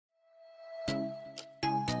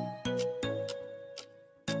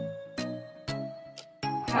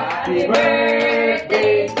Happy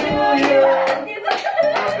birthday to you.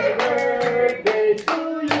 Happy birthday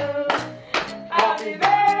to you. Happy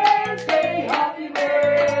birthday, happy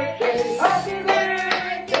birthday, happy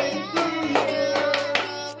birthday to you.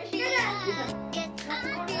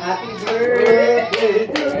 Happy birthday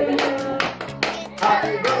to you.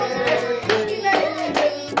 Happy birthday.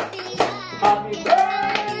 Happy birthday,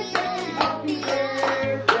 happy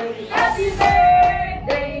birthday, happy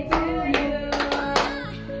birthday to you.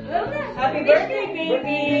 Happy birthday,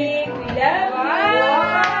 baby! We love you!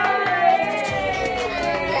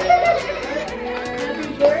 Happy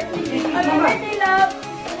birthday! Happy birthday, love!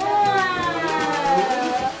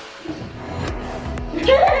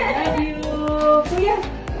 Love you! Kuya!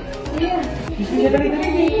 Kuya!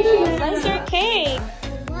 Slice your cake.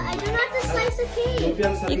 Well, I don't have to slice a cake.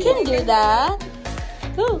 You can do that.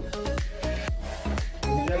 Ooh.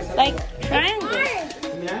 Like triangle.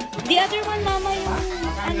 The other one, Mama, yung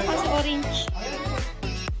ano has orange.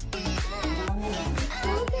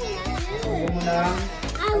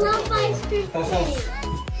 I love ice cream cake.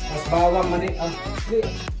 Tapos bawang mani.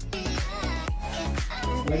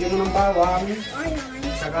 Lagyan mo ng bawang.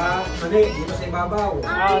 Saka mani. Dito sa ibabaw.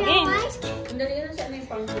 Okay.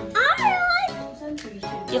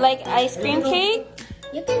 You like ice cream cake?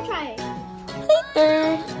 You can try it.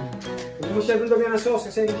 Later. Hindi mo siya doon lagyan ng sauce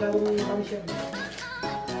kasi masyadong kami siya.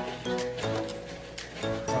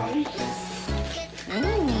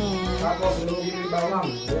 Tapos lulugin yung bawang.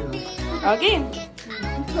 Okay.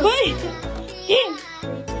 Boy! Okay.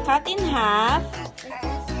 Cut in half.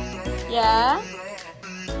 Yeah.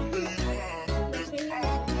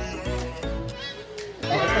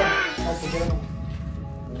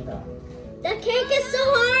 The cake is so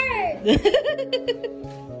hard.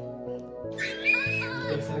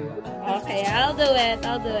 Okay, I'll do it.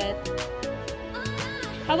 I'll do it.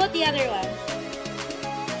 How about the other one?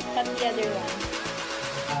 Cut the other one.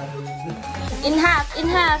 In half, in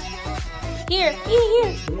half. Here,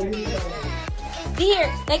 here. Here,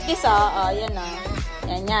 like this, oh, yan, oh.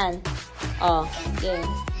 Yan, yan. Oh, okay.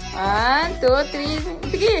 1, 2, 3.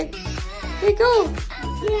 Sige. Okay, go.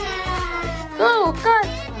 Yeah. Go, cut.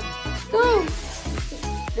 Go.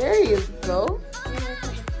 There you go.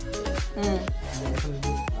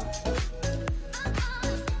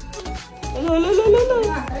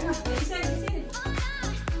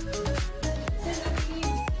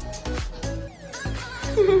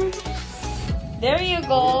 There you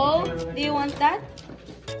go. Do you want that?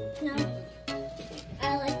 No.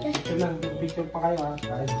 I like it. Picture pa kayo ha.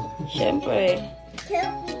 Siyempre. Tell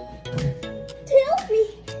me. Tell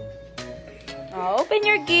me. Open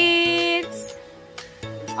your gifts.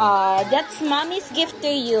 That's Mommy's gift to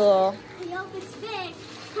you. I hope it's big.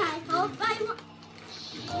 I hope I want.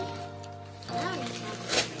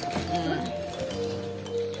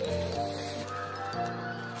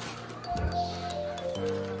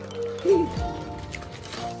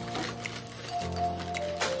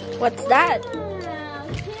 What's that?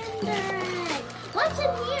 Kinder Egg. What's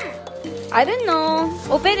in here? I don't know.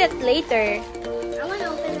 Open it later. I want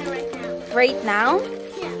to open it right now. Right now?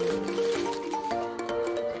 Yeah.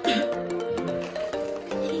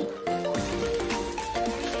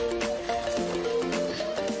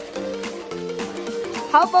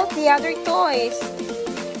 How about the other toys?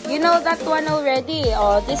 You know that one already.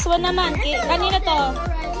 Oh, this one naman. Kanina to.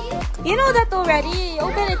 Already? You know that already.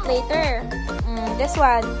 Open it later. This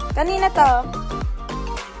one. Kanina to.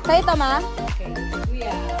 Sa'yo to, Ma? Okay.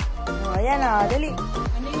 Kuya. Oh, ayan o. Dali.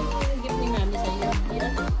 Ano yung gift ni Mami sa'yo?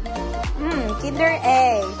 Kinder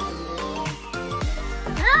Egg.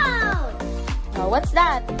 No. Oh, what's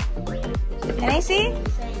that? Can I see?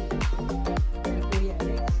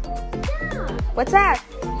 No. What's that?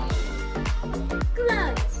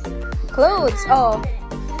 Clothes. Clothes. Oh.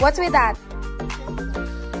 What's with that?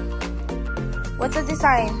 What's the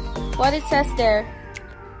design? What it says there?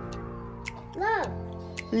 Love.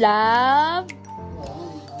 Love.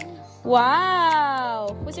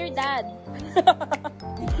 Wow. Who's your dad?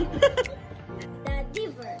 The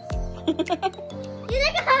divorce.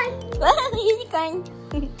 Unicorn. Unicorn.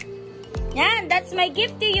 Yan, that's my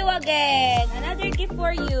gift to you again. Another gift for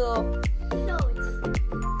you. Clothes.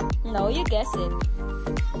 No, you guess it.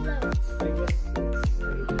 Clothes.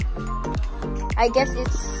 I guess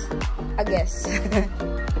it's a guess.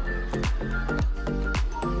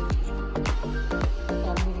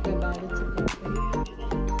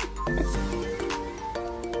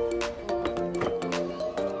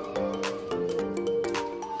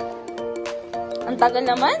 Ang tagal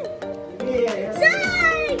naman.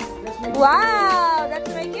 Size. Wow,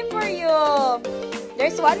 that's my gift for you.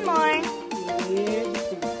 There's one more.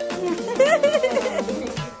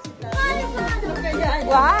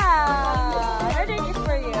 Wow! Another gift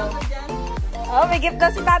for you. Oh, may gift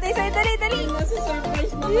na si tatay sa'yo. Dali, dali. Nasa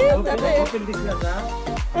surprise na. Open this na sa.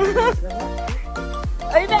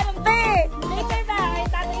 Ay, meron pa eh. Later na. Ay,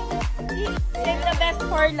 tatay. Save the best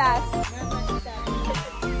for last.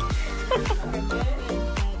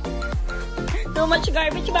 Too much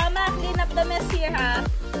garbage, Mama. Clean up the mess here, ha?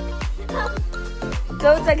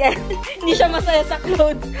 Clothes again. Hindi siya masaya sa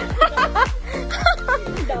clothes.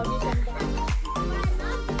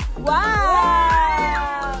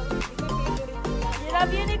 Wow! You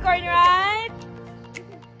love unicorn, right?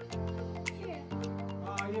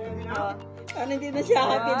 Ano hindi na siya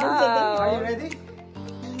happy dun sa dun. Are you ready?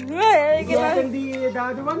 Well, You open the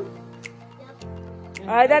other one?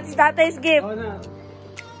 oh, that's tatay's gift. Oh, no.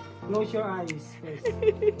 Close your eyes first.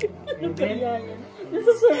 And Kaya then, yan.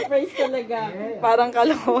 Nasa surprise talaga. yeah. Parang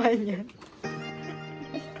kalokohan yan.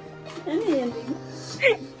 Ano yan?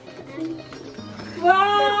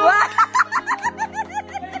 Wow! Wow!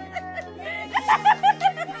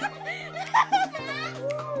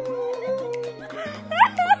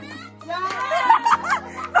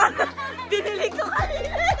 Binili ko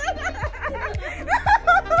kanina.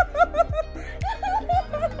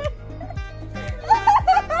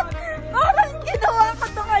 Parang ginawa ko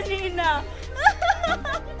to kanina.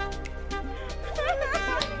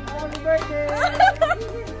 Happy birthday!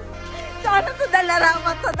 Sana to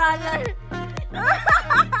dalaramat to dollar.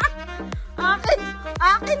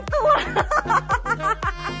 Akin to.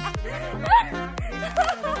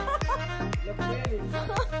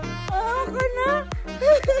 Ako na.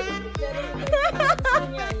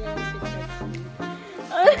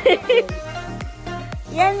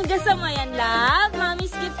 Yan, gusto mo yan, love?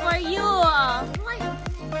 Mommy's gift for you.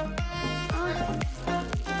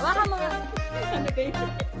 Baka mga... Ano kayo?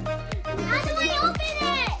 How do I open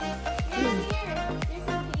it?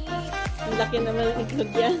 Ang laki naman ng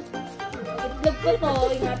itlog yan. Itlog ko to.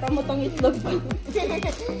 Ingatan mo tong itlog ko.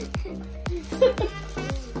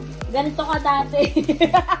 Ganito ka dati.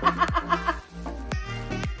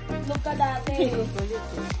 Itlog ka dati.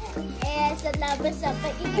 Eh, sa labas sa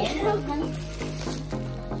paigil.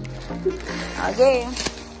 Okay.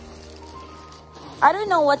 I don't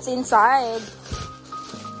know what's inside.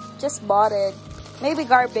 Just bought it. Maybe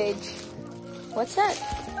garbage. What's that?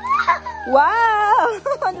 Wow!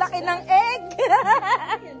 Ang laki ng egg!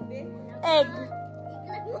 Egg.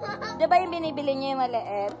 Diba yung binibili niyo yung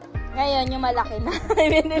maliit? Ngayon, yung malaki na.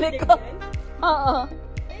 Binili ko. Oo.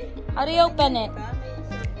 How do you open it?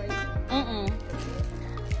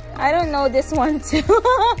 I don't know this one too.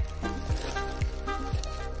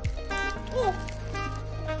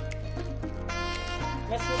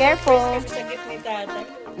 Careful. Sa gift ni tatay.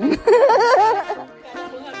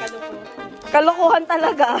 Kalokohan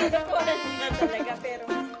talaga. Kalokohan na talaga, pero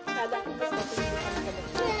kala ko mas matindi ang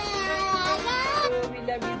kalokohan. So, we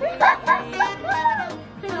love you, baby.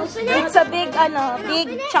 It's a big, big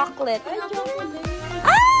chocolate.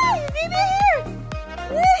 Ay! Baby here!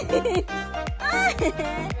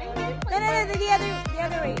 No, the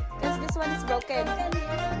other way. Because this one is broken.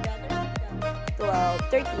 12,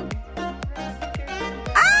 13.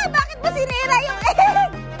 Ah! Bakit mo sinira yung egg?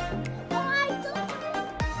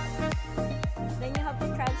 Then you have to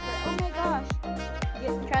transfer. Oh my gosh. You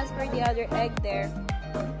transfer the other egg there.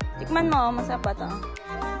 Tikman mo, masarap ba ito?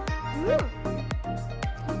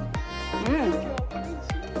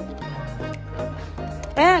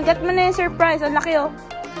 Ayan, get mo na yung surprise. Ang laki oh.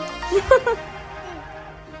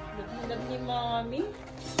 Love ni Mommy.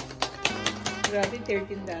 Grabe,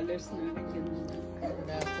 $13 na.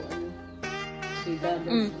 Wala po,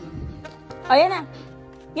 $3. Oh, yan na.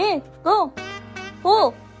 Yeah, go.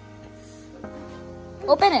 Pull.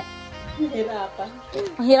 Open it. Hirapan.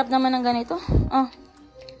 Ang hirap naman ng ganito. Oh.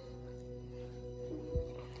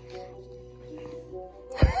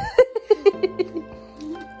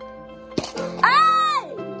 Ay!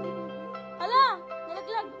 Hala,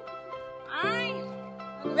 nalaglag. Ay!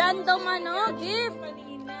 Random gift.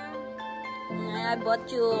 I bought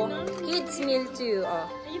you kids meal too. Oh.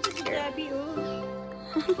 Ayun pa si Gabi, oh.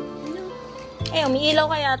 Eh,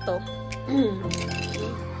 umiilaw kaya to.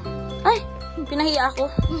 Ay, pinahiya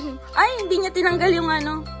ako. Ay, hindi niya tinanggal yung Ang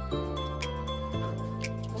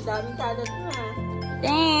daming kalat mo, ha?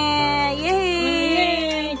 Yay!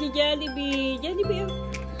 Yay! Si Jollibee. Jollibee, oh.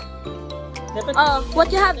 Dapat Oh,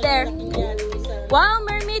 what you have there? Jollibee sa... Wow,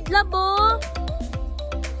 mermaid labo.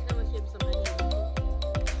 naman siya sa kanila.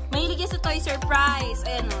 Mahilig yan sa toy surprise.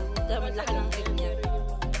 Ayan o, laki ng egg niya.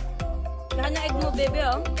 Laki ng egg mo, baby,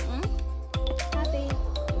 oh. Hmm? Happy.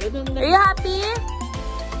 Ganun Are you happy?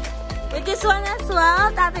 With this one as well,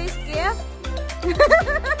 tatay's gift?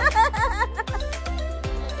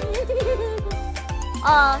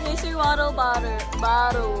 Here's your water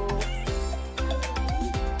bottle.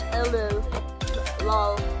 Hello.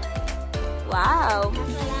 Lol. Wow.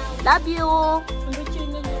 Love you.